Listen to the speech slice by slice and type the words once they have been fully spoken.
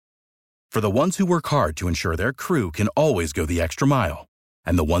For the ones who work hard to ensure their crew can always go the extra mile,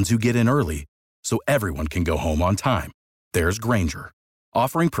 and the ones who get in early so everyone can go home on time, there's Grainger,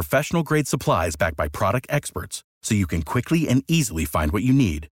 offering professional-grade supplies backed by product experts so you can quickly and easily find what you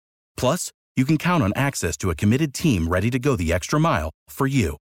need. Plus, you can count on access to a committed team ready to go the extra mile for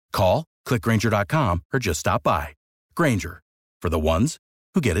you. Call, click Grainger.com, or just stop by. Grainger, for the ones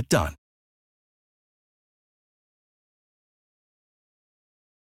who get it done.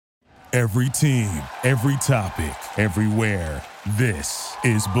 Every team, every topic, everywhere. This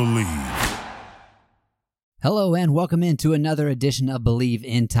is Believe. Hello and welcome into another edition of Believe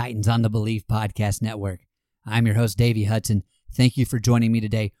in Titans on the Believe Podcast Network. I'm your host, Davey Hudson. Thank you for joining me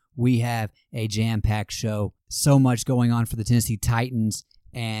today. We have a jam-packed show. So much going on for the Tennessee Titans,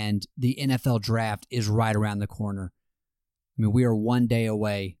 and the NFL Draft is right around the corner. I mean, we are one day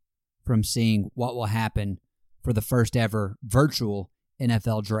away from seeing what will happen for the first ever virtual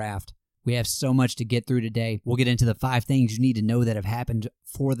NFL Draft. We have so much to get through today. We'll get into the 5 things you need to know that have happened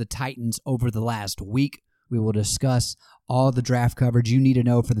for the Titans over the last week. We will discuss all the draft coverage you need to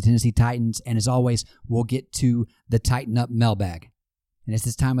know for the Tennessee Titans. And as always, we'll get to the Tighten Up mailbag. And it's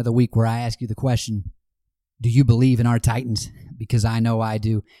this time of the week where I ask you the question, do you believe in our Titans? Because I know I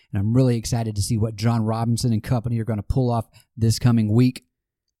do. And I'm really excited to see what John Robinson and company are going to pull off this coming week.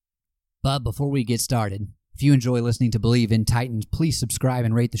 But before we get started, if you enjoy listening to Believe in Titans, please subscribe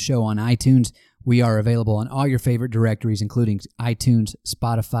and rate the show on iTunes. We are available on all your favorite directories, including iTunes,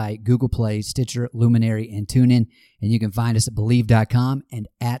 Spotify, Google Play, Stitcher, Luminary, and TuneIn. And you can find us at Believe.com and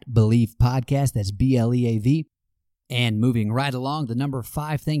at Believe Podcast. That's BLEAV. And moving right along, the number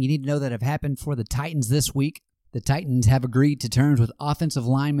 5 thing you need to know that have happened for the Titans this week. The Titans have agreed to terms with offensive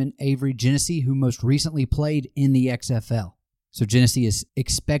lineman Avery Genesee, who most recently played in the XFL. So Genesee is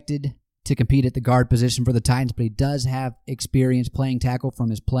expected to compete at the guard position for the Titans, but he does have experience playing tackle from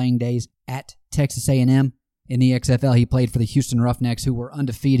his playing days at Texas A&M. In the XFL, he played for the Houston Roughnecks, who were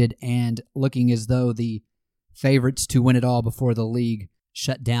undefeated and looking as though the favorites to win it all before the league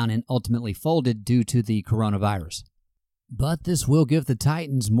shut down and ultimately folded due to the coronavirus. But this will give the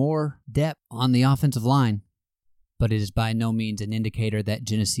Titans more depth on the offensive line, but it is by no means an indicator that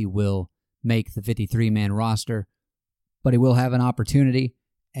Genesee will make the 53-man roster, but he will have an opportunity,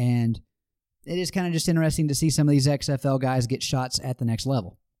 and it is kind of just interesting to see some of these XFL guys get shots at the next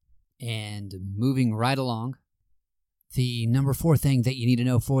level. And moving right along, the number 4 thing that you need to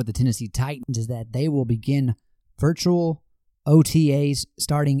know for the Tennessee Titans is that they will begin virtual OTAs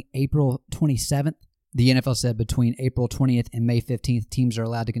starting April 27th. The NFL said between April 20th and May 15th, teams are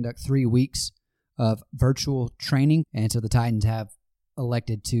allowed to conduct 3 weeks of virtual training. And so the Titans have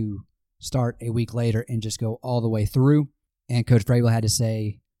elected to start a week later and just go all the way through. And Coach Vrabel had to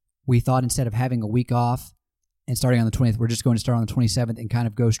say, we thought instead of having a week off and starting on the 20th, we're just going to start on the 27th and kind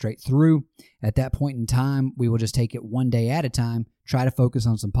of go straight through. At that point in time, we will just take it one day at a time, try to focus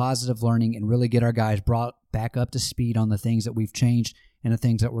on some positive learning, and really get our guys brought back up to speed on the things that we've changed and the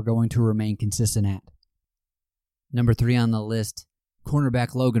things that we're going to remain consistent at. Number 3 on the list,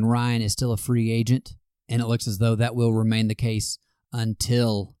 cornerback Logan Ryan is still a free agent, and it looks as though that will remain the case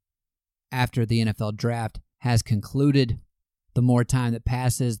until after the NFL Draft has concluded. The more time that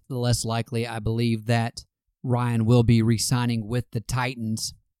passes, the less likely I believe that Ryan will be re-signing with the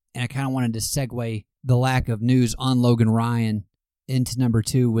Titans. And I kind of wanted to segue the lack of news on Logan Ryan into number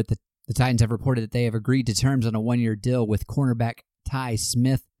 2 with the Titans have reported that they have agreed to terms on a 1-year deal with cornerback Ty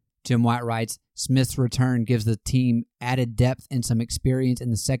Smith. Jim White writes, Smith's return gives the team added depth and some experience in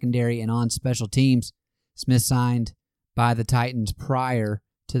the secondary and on special teams. Smith signed by the Titans prior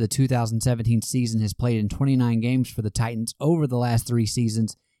to the 2017 season, has played in 29 games for the Titans over the last 3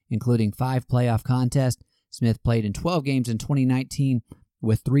 seasons, including 5 playoff contests. Smith played in 12 games in 2019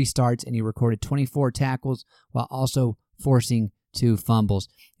 with 3 starts, and he recorded 24 tackles while also forcing 2 fumbles.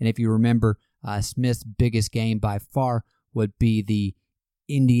 And if you remember, Smith's biggest game by far would be the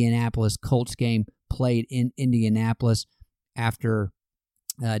Indianapolis Colts game played in Indianapolis after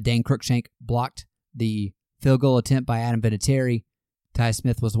Dane Cruikshank blocked the field goal attempt by Adam Vinatieri. Ty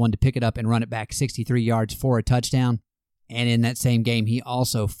Smith was the one to pick it up and run it back 63 yards for a touchdown. And in that same game, he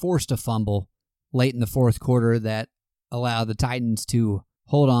also forced a fumble late in the 4th quarter that allowed the Titans to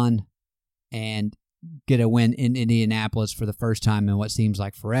hold on and get a win in Indianapolis for the first time in what seems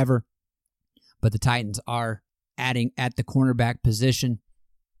like forever. But the Titans are adding at the cornerback position,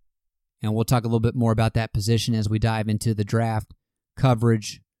 and we'll talk a little bit more about that position as we dive into the draft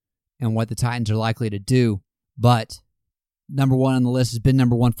coverage and what the Titans are likely to do. But number 1 on the list has been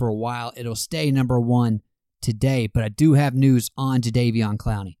number 1 for a while. It'll stay number 1 today, but I do have news on Jadeveon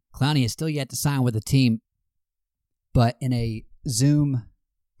Clowney. Clowney is still yet to sign with the team, but in a Zoom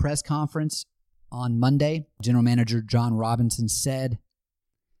press conference on Monday, General Manager John Robinson said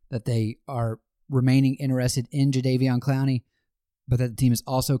that they are remaining interested in Jadeveon Clowney, but that the team is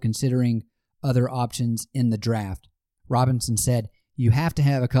also considering other options in the draft. Robinson said, "You have to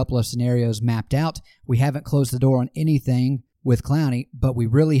have a couple of scenarios mapped out. We haven't closed the door on anything with Clowney, but we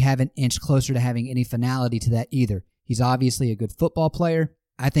really haven't inched closer to having any finality to that either. He's obviously a good football player.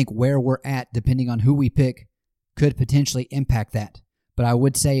 I think where we're at, depending on who we pick, could potentially impact that. But I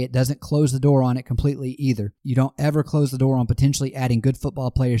would say it doesn't close the door on it completely either. You don't ever close the door on potentially adding good football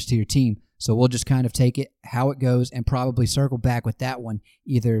players to your team. So we'll just kind of take it how it goes and probably circle back with that one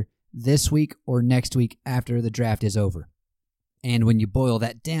either this week or next week after the draft is over." And when you boil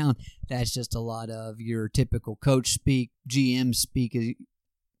that down, that's just a lot of your typical coach speak, GM speak,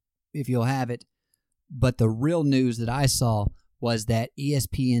 if you'll have it. But the real news that I saw was that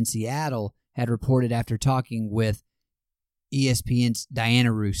ESPN Seattle had reported after talking with ESPN's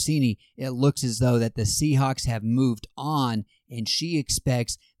Diana Russini, it looks as though that the Seahawks have moved on, and she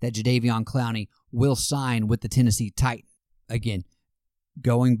expects that Jadeveon Clowney will sign with the Tennessee Titans. Again,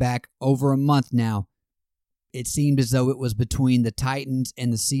 going back over a month now, it seemed as though it was between the Titans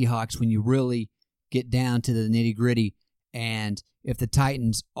and the Seahawks when you really get down to the nitty-gritty. And if the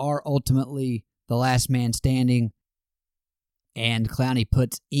Titans are ultimately the last man standing and Clowney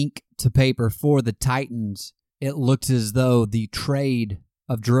puts ink to paper for the Titans, it looks as though the trade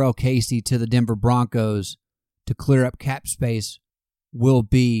of Jurrell Casey to the Denver Broncos to clear up cap space will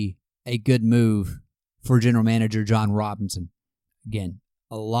be a good move for General Manager John Robinson. Again,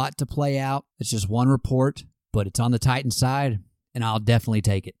 a lot to play out. It's just one report, but it's on the Titans side, and I'll definitely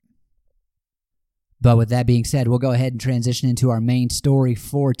take it. But with that being said, we'll go ahead and transition into our main story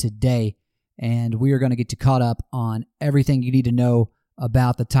for today, and we are going to get you caught up on everything you need to know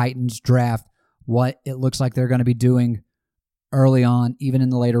about the Titans draft, what it looks like they're going to be doing early on, even in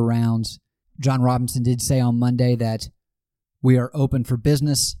the later rounds. John Robinson did say on Monday that we are open for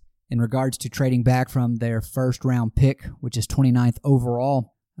business in regards to trading back from their first-round pick, which is 29th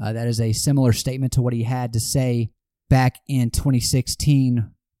overall. That is a similar statement to what he had to say back in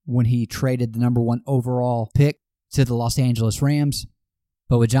 2016 when he traded the number 1 overall pick to the Los Angeles Rams.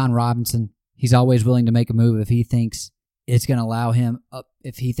 But with John Robinson, he's always willing to make a move if he thinks it's going to allow him,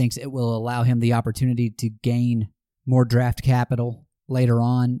 if he thinks it will allow him the opportunity to gain more draft capital later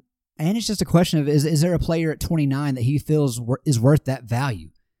on. And it's just a question of, is there a player at 29 that he feels is worth that value?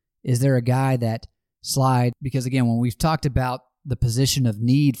 Is there a guy that slide? Because again, when we've talked about the position of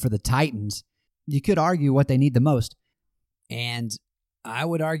need for the Titans, you could argue what they need the most. And I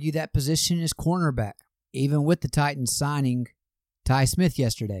would argue that position is cornerback, even with the Titans signing Ty Smith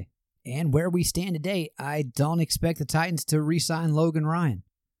yesterday. And where we stand today, I don't expect the Titans to re-sign Logan Ryan.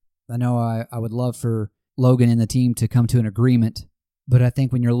 I know I would love for Logan and the team to come to an agreement, but I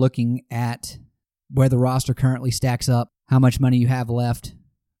think when you're looking at where the roster currently stacks up, how much money you have left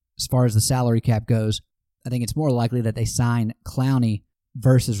as far as the salary cap goes, I think it's more likely that they sign Clowney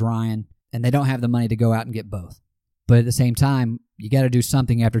versus Ryan, and they don't have the money to go out and get both. But at the same time, you got to do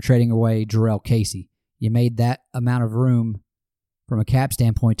something after trading away Jurrell Casey. You made that amount of room from a cap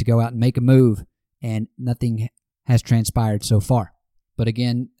standpoint to go out and make a move, and nothing has transpired so far. But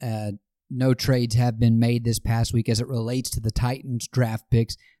again, no trades have been made this past week as it relates to the Titans draft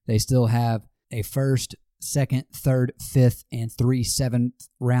picks. They still have a first, second, third, fifth, and 3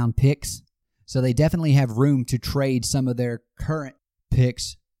 7th-round picks. So they definitely have room to trade some of their current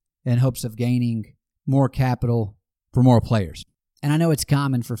picks in hopes of gaining more capital for more players. And I know it's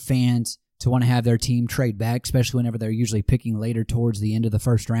common for fans to want to have their team trade back, especially whenever they're usually picking later towards the end of the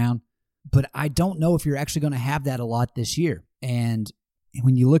first round. But I don't know if you're actually going to have that a lot this year. And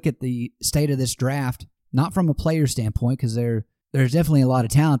when you look at the state of this draft, not from a player standpoint, because there's definitely a lot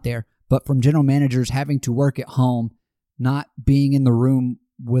of talent there, but from general managers having to work at home, not being in the room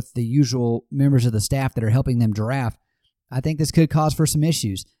with the usual members of the staff that are helping them draft, I think this could cause for some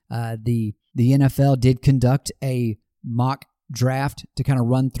issues. The NFL did conduct a mock draft to kind of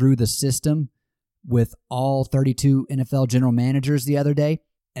run through the system with all 32 NFL general managers the other day,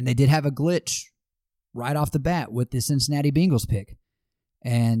 and they did have a glitch right off the bat with the Cincinnati Bengals pick.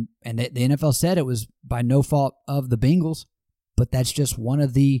 And the NFL said it was by no fault of the Bengals, but that's just one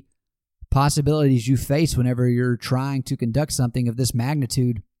of the possibilities you face whenever you're trying to conduct something of this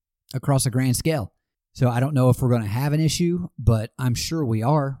magnitude across a grand scale. So I don't know if we're going to have an issue, but I'm sure we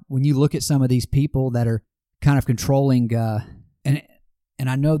are. When you look at some of these people that are kind of controlling, and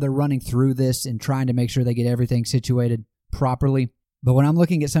I know they're running through this and trying to make sure they get everything situated properly, but when I'm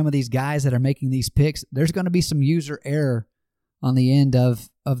looking at some of these guys that are making these picks, there's going to be some user error on the end of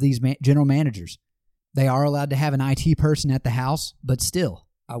these general managers. They are allowed to have an IT person at the house, but still,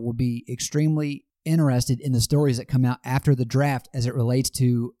 I will be extremely interested in the stories that come out after the draft as it relates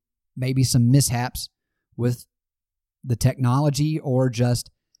to maybe some mishaps with the technology or just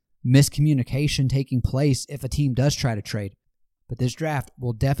miscommunication taking place if a team does try to trade. But this draft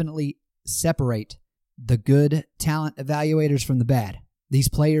will definitely separate the good talent evaluators from the bad. These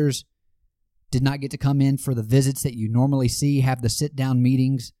players did not get to come in for the visits that you normally see, have the sit-down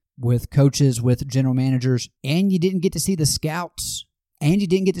meetings with coaches, with general managers, and you didn't get to see the scouts, and you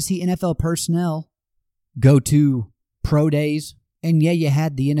didn't get to see NFL personnel go to pro days. And yeah, you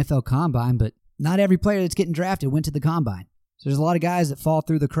had the NFL Combine, but not every player that's getting drafted went to the Combine. So there's a lot of guys that fall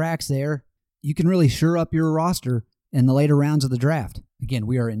through the cracks there. You can really shore up your roster in the later rounds of the draft. Again,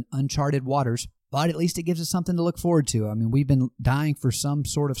 we are in uncharted waters, but at least it gives us something to look forward to. I mean, we've been dying for some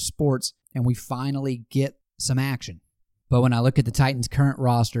sort of sports, and we finally get some action. But when I look at the Titans' current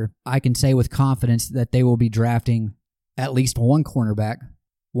roster, I can say with confidence that they will be drafting at least one cornerback,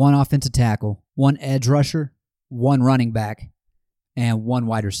 one offensive tackle, one edge rusher, one running back, and one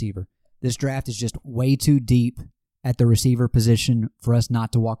wide receiver. This draft is just way too deep at the receiver position for us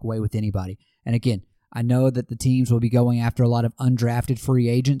not to walk away with anybody. And again, I know that the teams will be going after a lot of undrafted free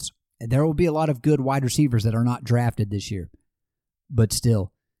agents, and there will be a lot of good wide receivers that are not drafted this year. But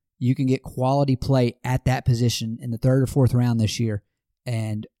still, you can get quality play at that position in the third or fourth round this year,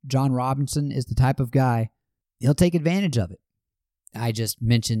 and John Robinson is the type of guy, he'll take advantage of it. I just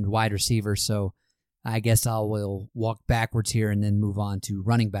mentioned wide receiver, so I guess I will walk backwards here and then move on to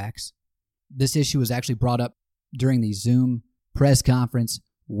running backs. This issue was actually brought up during the Zoom press conference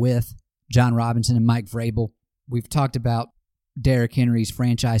with John Robinson and Mike Vrabel. We've talked about Derrick Henry's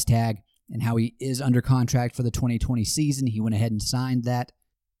franchise tag and how he is under contract for the 2020 season. He went ahead and signed that.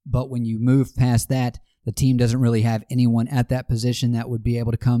 But when you move past that, the team doesn't really have anyone at that position that would be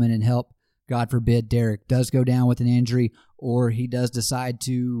able to come in and help. God forbid Derrick does go down with an injury, or he does decide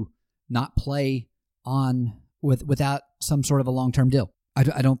to not play on without some sort of a long-term deal. I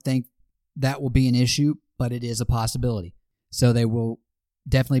don't think that will be an issue, but it is a possibility. So they will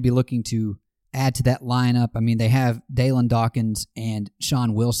definitely be looking to add to that lineup. I mean, they have Dalen Dawkins and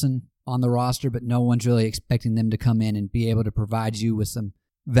Sean Wilson on the roster, but no one's really expecting them to come in and be able to provide you with some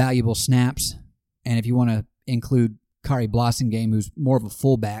valuable snaps. And if you want to include Kari Blossingame, who's more of a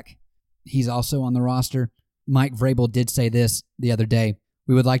fullback, he's also on the roster. Mike Vrabel did say this the other day: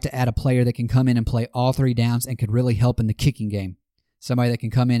 we would like to add a player that can come in and play all three downs and could really help in the kicking game. Somebody that can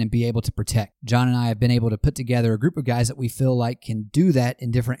come in and be able to protect. John and I have been able to put together a group of guys that we feel like can do that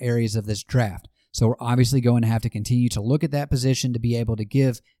in different areas of this draft. So we're obviously going to have to continue to look at that position to be able to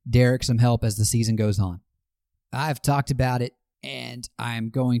give Derrick some help as the season goes on. I've talked about it, and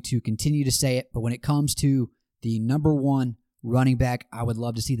I'm going to continue to say it, but when it comes to the number one running back I would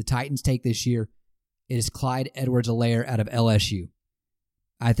love to see the Titans take this year, it is Clyde Edwards-Helaire out of LSU.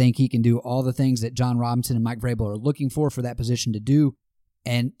 I think he can do all the things that John Robinson and Mike Vrabel are looking for that position to do.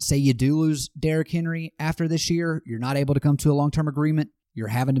 And say you do lose Derrick Henry after this year, you're not able to come to a long-term agreement, you're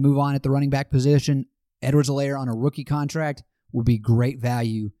having to move on at the running back position, Edwards-Helaire on a rookie contract will be great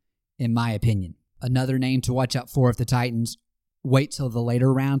value, in my opinion. Another name to watch out for if the Titans wait till the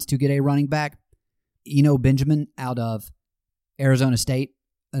later rounds to get a running back, Eno Benjamin out of Arizona State,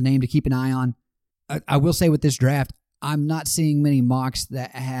 a name to keep an eye on. I will say with this draft, I'm not seeing many mocks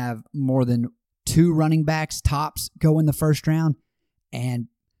that have more than 2 running backs tops go in the first round. And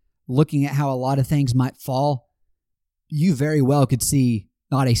looking at how a lot of things might fall, you very well could see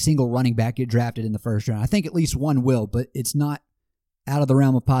not a single running back get drafted in the first round. I think at least one will, but it's not out of the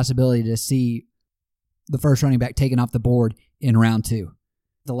realm of possibility to see the first running back taken off the board in round 2.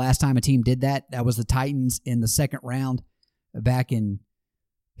 The last time a team did that, that was the Titans in the second round back in,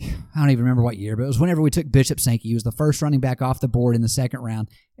 I don't even remember what year, but it was whenever we took Bishop Sankey. He was the first running back off the board in the second round,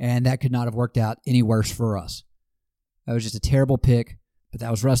 and that could not have worked out any worse for us. That was just a terrible pick, but that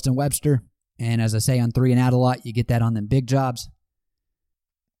was Rustin Webster. And as I say on 3 and Out a lot, you get that on them big jobs.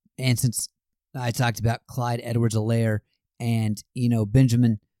 And since I talked about Clyde Edwards-Helaire and Eno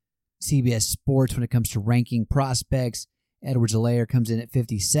Benjamin, CBS Sports, when it comes to ranking prospects, Edwards-Helaire comes in at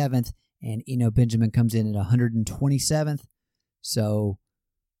 57th, and Eno Benjamin comes in at 127th. So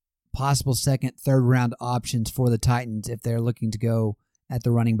possible second, third round options for the Titans if they're looking to go at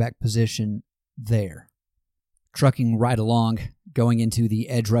the running back position there. Trucking right along, going into the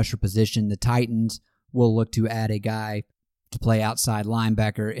edge rusher position, the Titans will look to add a guy to play outside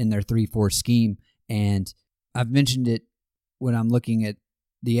linebacker in their 3-4 scheme. And I've mentioned it when I'm looking at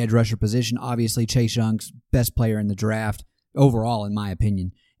the edge rusher position. Obviously, Chase Young's best player in the draft overall, in my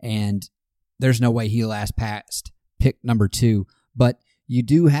opinion. And there's no way he lasts past pick number 2. But you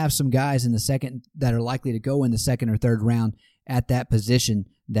do have some guys in the second that are likely to go in the second or third round at that position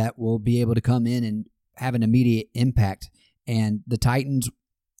that will be able to come in and have an immediate impact. And the Titans,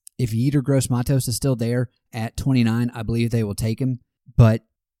 if Yetur Gross-Matos is still there at 29, I believe they will take him. But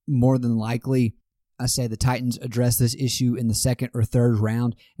more than likely, I say the Titans address this issue in the second or third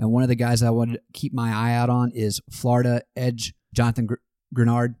round. And one of the guys I want to keep my eye out on is Florida edge Jonathan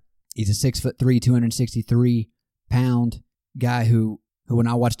Grenard. He's a 6'3", 263-pound guy who when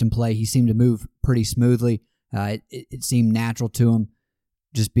I watched him play, he seemed to move pretty smoothly. It seemed natural to him,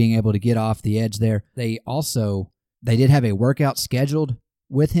 just being able to get off the edge there. They did have a workout scheduled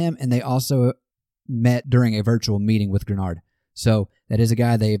with him, and they also met during a virtual meeting with Grenard. So that is a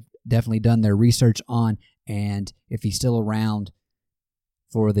guy they've definitely done their research on, and if he's still around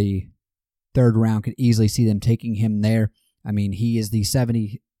for the third round, could easily see them taking him there. I mean, he is the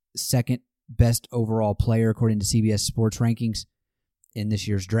 72nd best overall player according to CBS Sports rankings in this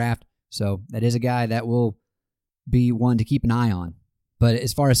year's draft. So that is a guy that will be one to keep an eye on. But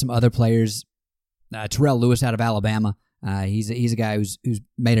as far as some other players, Terrell Lewis out of Alabama, he's a guy who's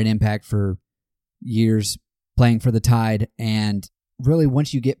made an impact for years playing for the Tide. And really,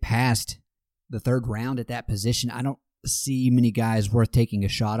 once you get past the third round at that position, I don't see many guys worth taking a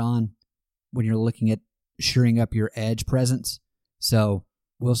shot on when you're looking at shoring up your edge presence. So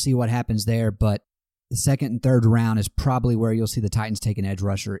we'll see what happens there. But the second and third round is probably where you'll see the Titans take an edge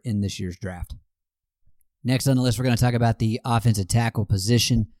rusher in this year's draft. Next on the list, we're going to talk about the offensive tackle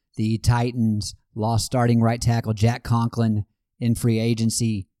position. The Titans lost starting right tackle Jack Conklin in free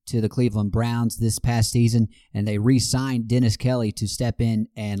agency to the Cleveland Browns this past season, and they re-signed Dennis Kelly to step in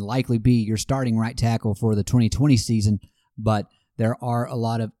and likely be your starting right tackle for the 2020 season. But there are a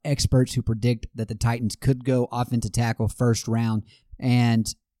lot of experts who predict that the Titans could go offensive tackle first round.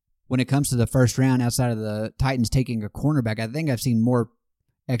 And when it comes to the first round, outside of the Titans taking a cornerback, I think I've seen more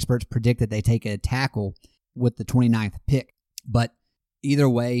experts predict that they take a tackle with the 29th pick. But either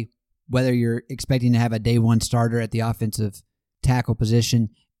way, whether you're expecting to have a day one starter at the offensive tackle position,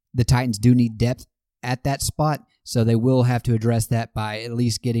 the Titans do need depth at that spot, so they will have to address that by at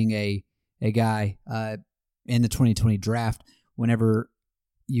least getting a guy in the 2020 draft. Whenever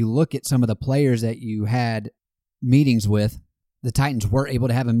you look at some of the players that you had meetings with, the Titans were able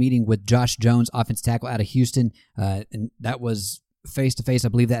to have a meeting with Josh Jones, offensive tackle out of Houston, and that was face-to-face. I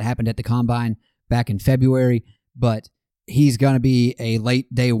believe that happened at the Combine back in February, but he's going to be a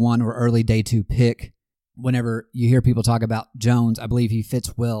late day one or early day two pick. Whenever you hear people talk about Jones, I believe he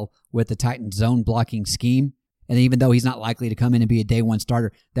fits well with the Titans' zone blocking scheme. And even though he's not likely to come in and be a day one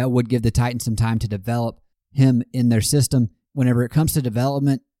starter, that would give the Titans some time to develop him in their system. Whenever it comes to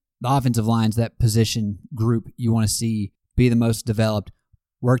development, the offensive line's that position group you want to see be the most developed,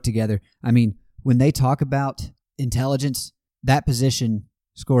 work together. I mean, when they talk about intelligence, that position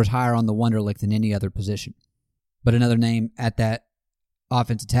scores higher on the Wonderlic than any other position. But another name at that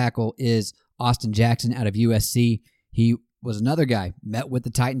offensive tackle is Austin Jackson out of USC. He was another guy, met with the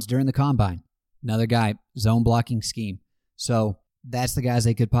Titans during the Combine. Another guy, zone blocking scheme. So that's the guys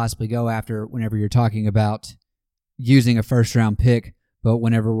they could possibly go after whenever you're talking about using a first-round pick. But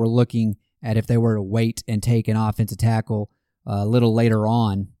whenever we're looking at if they were to wait and take an offensive tackle a little later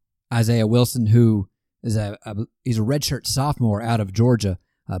on, Isaiah Wilson, who is he's a redshirt sophomore out of Georgia,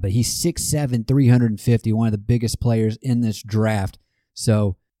 but he's 6'7", 350, one of the biggest players in this draft.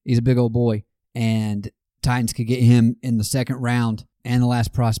 So he's a big old boy, and Titans could get him in the second round. And the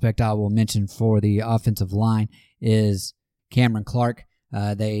last prospect I will mention for the offensive line is Cameron Clark.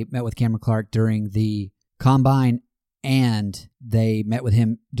 They met with Cameron Clark during the Combine, and they met with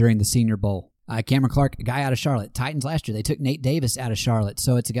him during the Senior Bowl. Cameron Clark, a guy out of Charlotte. Titans last year, they took Nate Davis out of Charlotte.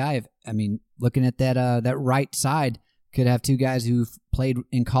 So it's a guy, looking at that right side, could have two guys who've played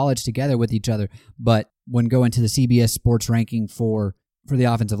in college together with each other. But when going to the CBS Sports ranking for the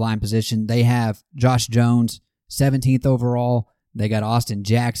offensive line position, they have Josh Jones, 17th overall. They got Austin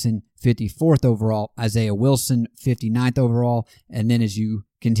Jackson, 54th overall. Isaiah Wilson, 59th overall. And then as you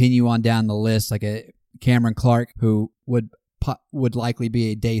continue on down the list, like a Cameron Clark, who would likely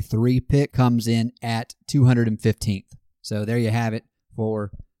be a day 3 pick, comes in at 215th. So there you have it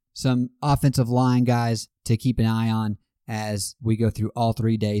for some offensive line guys to keep an eye on as we go through all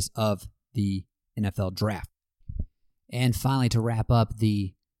 3 days of the NFL draft. And finally, to wrap up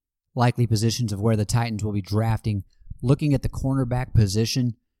the likely positions of where the Titans will be drafting, looking at the cornerback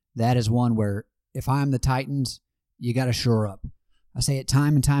position, that is one where if I'm the Titans, you got to shore up. I say it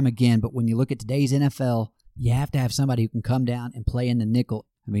time and time again, but when you look at today's NFL, you have to have somebody who can come down and play in the nickel.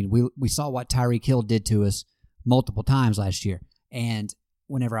 I mean, we saw what Tyreek Hill did to us multiple times last year. And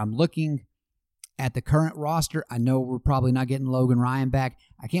whenever I'm looking at the current roster, I know we're probably not getting Logan Ryan back.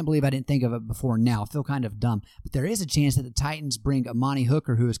 I can't believe I didn't think of it before now. I feel kind of dumb. But there is a chance that the Titans bring Amani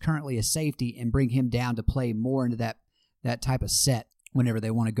Hooker, who is currently a safety, and bring him down to play more into that type of set whenever they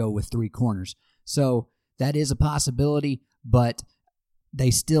want to go with 3 corners. So that is a possibility, but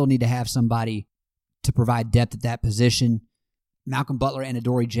they still need to have somebody to provide depth at that position. Malcolm Butler and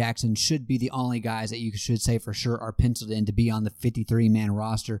Adoree Jackson should be the only guys that you should say for sure are penciled in to be on the 53-man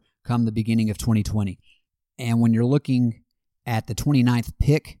roster come the beginning of 2020. And when you're looking at the 29th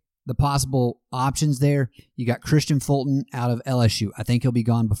pick, the possible options there, you got Christian Fulton out of LSU. I think he'll be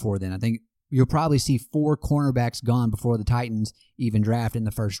gone before then. I think you'll probably see 4 cornerbacks gone before the Titans even draft in the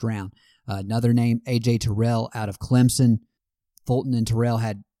first round. Another name, A.J. Terrell out of Clemson. Fulton and Terrell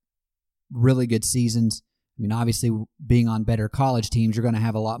had really good seasons. I mean, obviously, being on better college teams, you're going to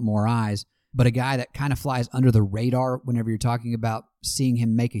have a lot more eyes. But a guy that kind of flies under the radar whenever you're talking about seeing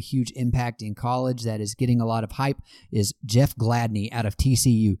him make a huge impact in college that is getting a lot of hype is Jeff Gladney out of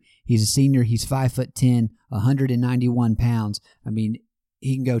TCU. He's a senior. He's 5'10", 191 pounds. I mean,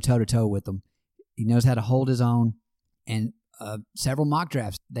 he can go toe-to-toe with them. He knows how to hold his own. And several mock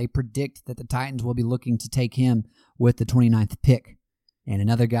drafts, they predict that the Titans will be looking to take him with the 29th pick. And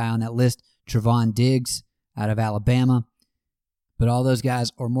another guy on that list, Trevon Diggs out of Alabama. But all those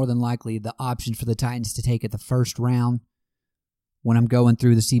guys are more than likely the option for the Titans to take at the first round. When I'm going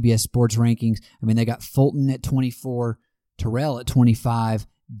through the CBS Sports rankings, I mean, they got Fulton at 24, Terrell at 25,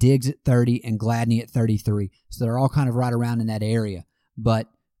 Diggs at 30, and Gladney at 33. So they're all kind of right around in that area. But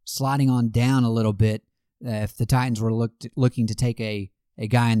sliding on down a little bit, if the Titans were looking to take a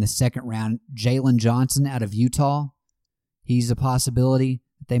guy in the second round, Jalen Johnson out of Utah, he's a possibility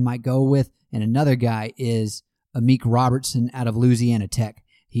that they might go with. And another guy is Amik Robertson out of Louisiana Tech.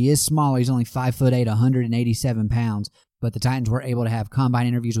 He is smaller. He's only 5'8", 187 pounds. But the Titans were able to have combine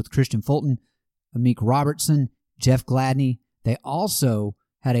interviews with Christian Fulton, Amik Robertson, Jeff Gladney. They also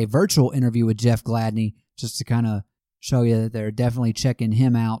had a virtual interview with Jeff Gladney just to kind of show you that they're definitely checking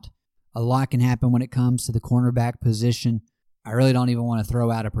him out. A lot can happen when it comes to the cornerback position. I really don't even want to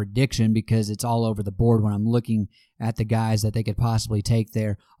throw out a prediction because it's all over the board when I'm looking at the guys that they could possibly take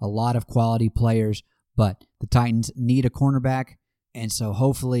there. A lot of quality players, but the Titans need a cornerback, and so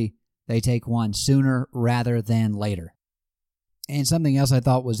hopefully they take one sooner rather than later. And something else I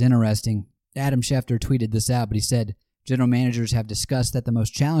thought was interesting, Adam Schefter tweeted this out, but he said, general managers have discussed that the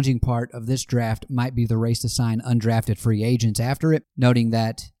most challenging part of this draft might be the race to sign undrafted free agents after it, noting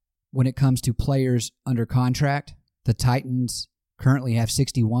that when it comes to players under contract, the Titans currently have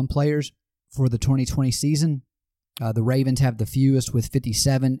 61 players for the 2020 season. The Ravens have the fewest with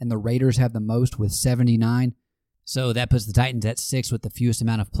 57, and the Raiders have the most with 79. So that puts the Titans at 6 with the fewest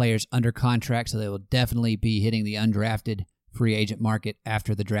amount of players under contract, so they will definitely be hitting the undrafted free agent market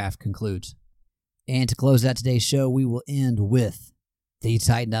after the draft concludes. And to close out today's show, we will end with the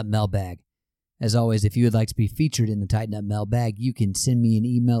Tighten Up Mailbag. As always, if you would like to be featured in the Tighten Up Mailbag, you can send me an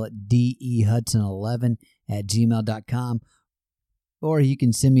email at dehudson11@gmail.com, or you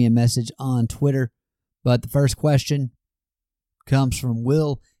can send me a message on Twitter. But the first question comes from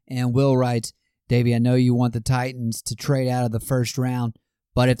Will, and Will writes, Davey, I know you want the Titans to trade out of the first round,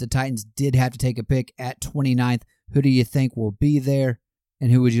 but if the Titans did have to take a pick at 29th, who do you think will be there,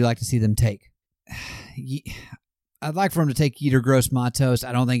 and who would you like to see them take? I'd like for him to take Yetur Gross-Matos.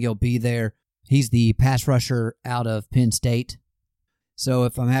 I don't think he'll be there. He's the pass rusher out of Penn State. So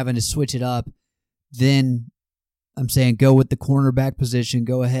if I'm having to switch it up, then I'm saying go with the cornerback position.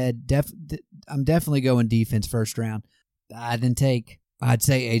 Go ahead. I'm definitely going defense first round. I'd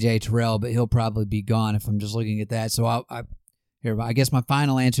say A.J. Terrell, but he'll probably be gone if I'm just looking at that. So I guess my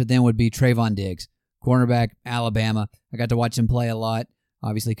final answer then would be Trevon Diggs, cornerback, Alabama. I got to watch him play a lot,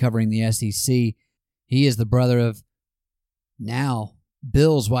 obviously covering the SEC. He is the brother of now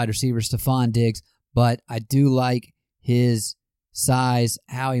Bills wide receiver Stephon Diggs, but I do like his size,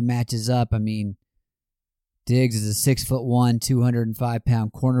 how he matches up. I mean, Diggs is a 6'1",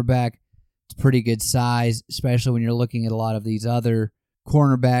 205-pound cornerback. It's pretty good size, especially when you're looking at a lot of these other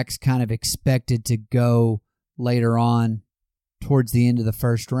cornerbacks kind of expected to go later on towards the end of the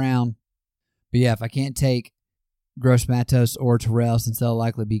first round. But yeah, if I can't take Gross-Matos or Terrell since they'll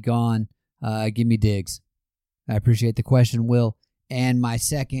likely be gone, give me Diggs. I appreciate the question, Will. And my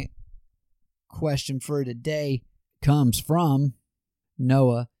second question for today comes from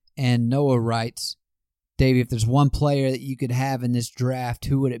Noah. And Noah writes, Davey, if there's one player that you could have in this draft,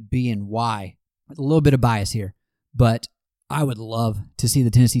 who would it be and why? A little bit of bias here, but I would love to see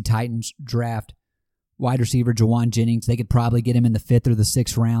the Tennessee Titans draft wide receiver Jawan Jennings. They could probably get him in the 5th or the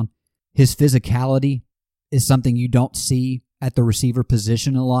 6th round. His physicality is something you don't see at the receiver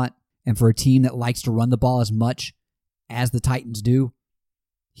position a lot. And for a team that likes to run the ball as much as the Titans do,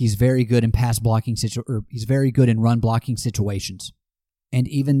 he's very good in he's very good in run blocking situations. And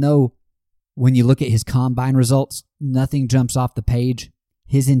even though when you look at his combine results, nothing jumps off the page,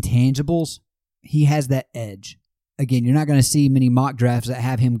 his intangibles, he has that edge. Again, you're not going to see many mock drafts that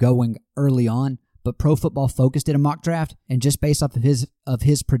have him going early on, but Pro Football Focus did a mock draft, and just based off of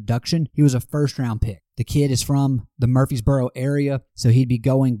his production, he was a first-round pick. The kid is from the Murfreesboro area, so he'd be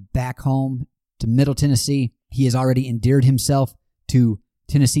going back home to Middle Tennessee. He has already endeared himself to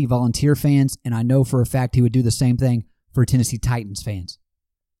Tennessee Volunteer fans, and I know for a fact he would do the same thing for Tennessee Titans fans.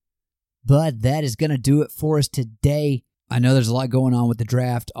 But that is going to do it for us today. I know there's a lot going on with the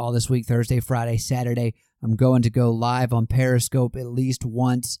draft all this week, Thursday, Friday, Saturday. I'm going to go live on Periscope at least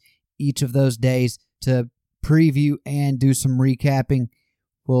once each of those days to preview and do some recapping.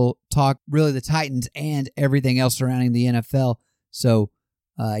 We'll talk really the Titans and everything else surrounding the NFL. So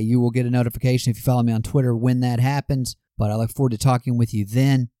you will get a notification if you follow me on Twitter when that happens. But I look forward to talking with you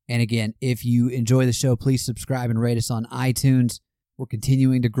then. And again, if you enjoy the show, please subscribe and rate us on iTunes. We're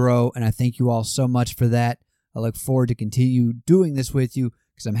continuing to grow, and I thank you all so much for that. I look forward to continue doing this with you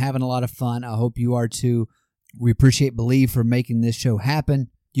because I'm having a lot of fun. I hope you are too. We appreciate Believe for making this show happen.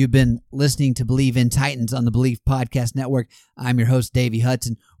 You've been listening to Believe in Titans on the Believe Podcast Network. I'm your host, Davey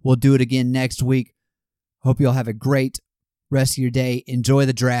Hudson. We'll do it again next week. Hope you all have a great rest of your day. Enjoy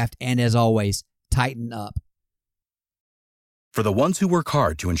the draft, and as always, tighten up. For the ones who work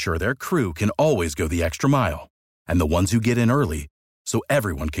hard to ensure their crew can always go the extra mile, and the ones who get in early so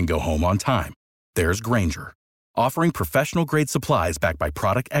everyone can go home on time, there's Grainger, offering professional-grade supplies backed by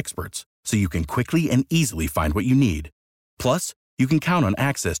product experts so you can quickly and easily find what you need. Plus, you can count on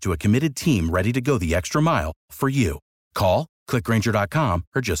access to a committed team ready to go the extra mile for you. Call, click Grainger.com,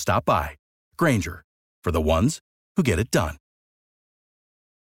 or just stop by. Grainger, for the ones who get it done.